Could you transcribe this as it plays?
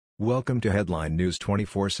Welcome to Headline News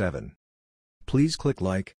 24/7. Please click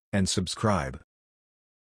like and subscribe.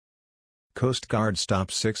 Coast Guard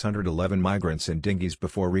stops 611 migrants in dinghies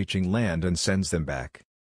before reaching land and sends them back.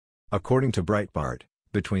 According to Breitbart,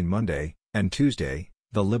 between Monday and Tuesday,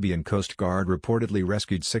 the Libyan Coast Guard reportedly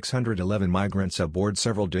rescued 611 migrants aboard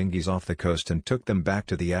several dinghies off the coast and took them back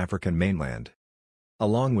to the African mainland.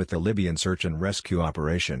 Along with the Libyan search and rescue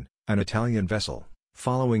operation, an Italian vessel,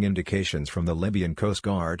 following indications from the Libyan Coast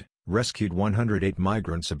Guard, rescued 108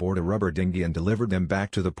 migrants aboard a rubber dinghy and delivered them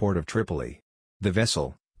back to the port of Tripoli. The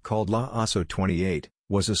vessel, called La Osso 28,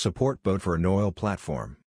 was a support boat for an oil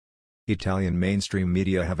platform. Italian mainstream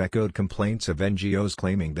media have echoed complaints of NGOs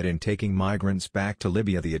claiming that in taking migrants back to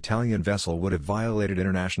Libya the Italian vessel would have violated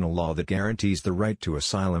international law that guarantees the right to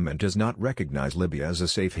asylum and does not recognize Libya as a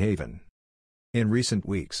safe haven. In recent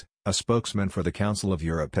weeks, a spokesman for the Council of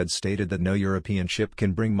Europe had stated that no European ship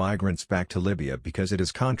can bring migrants back to Libya because it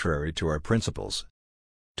is contrary to our principles.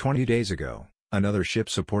 20 days ago, another ship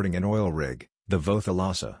supporting an oil rig, the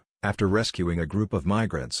Vothalassa, after rescuing a group of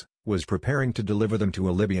migrants, was preparing to deliver them to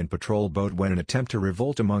a Libyan patrol boat when an attempt to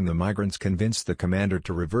revolt among the migrants convinced the commander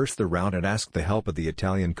to reverse the route and ask the help of the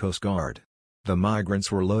Italian Coast Guard. The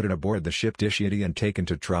migrants were loaded aboard the ship Dinghies and taken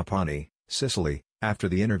to Trapani, Sicily, after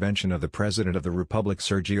the intervention of the President of the Republic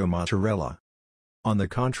Sergio Mattarella. On the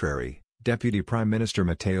contrary, Deputy Prime Minister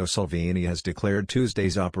Matteo Salvini has declared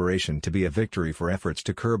Tuesday's operation to be a victory for efforts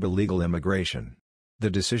to curb illegal immigration.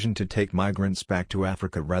 The decision to take migrants back to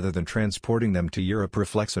Africa rather than transporting them to Europe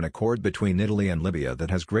reflects an accord between Italy and Libya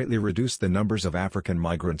that has greatly reduced the numbers of African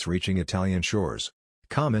migrants reaching Italian shores.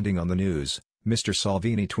 Commenting on the news, Mr.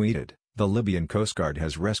 Salvini tweeted, "The Libyan Coast Guard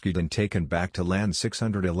has rescued and taken back to land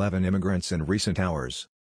 611 immigrants in recent hours.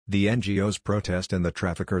 The NGOs protest and the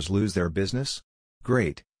traffickers lose their business?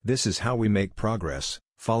 Great, this is how we make progress,"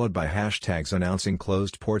 followed by hashtags announcing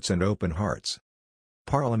closed ports and open hearts.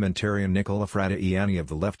 Parliamentarian Nicola Fratiani of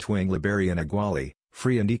the left-wing Liberian Eguali,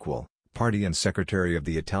 Free and Equal, party and secretary of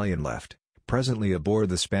the Italian left, presently aboard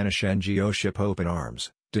the Spanish NGO ship Open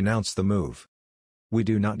Arms, denounced the move. "We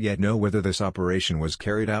do not yet know whether this operation was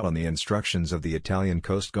carried out on the instructions of the Italian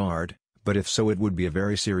Coast Guard, but if so it would be a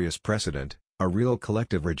very serious precedent, a real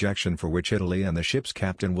collective rejection for which Italy and the ship's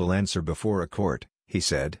captain will answer before a court," he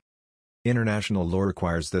said. International law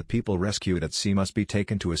requires that people rescued at sea must be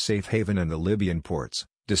taken to a safe haven in the Libyan ports,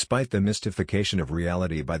 despite the mystification of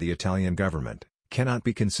reality by the Italian government, cannot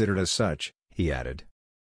be considered as such, he added.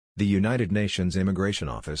 The United Nations Immigration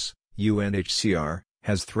Office, UNHCR,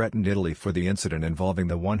 has threatened Italy for the incident involving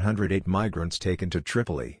the 108 migrants taken to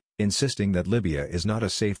Tripoli, insisting that Libya is not a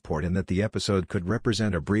safe port and that the episode could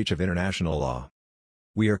represent a breach of international law.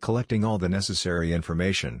 "We are collecting all the necessary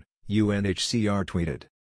information," UNHCR tweeted.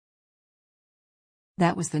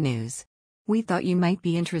 That was the news. We thought you might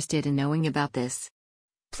be interested in knowing about this.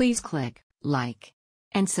 Please click like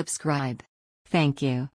and subscribe. Thank you.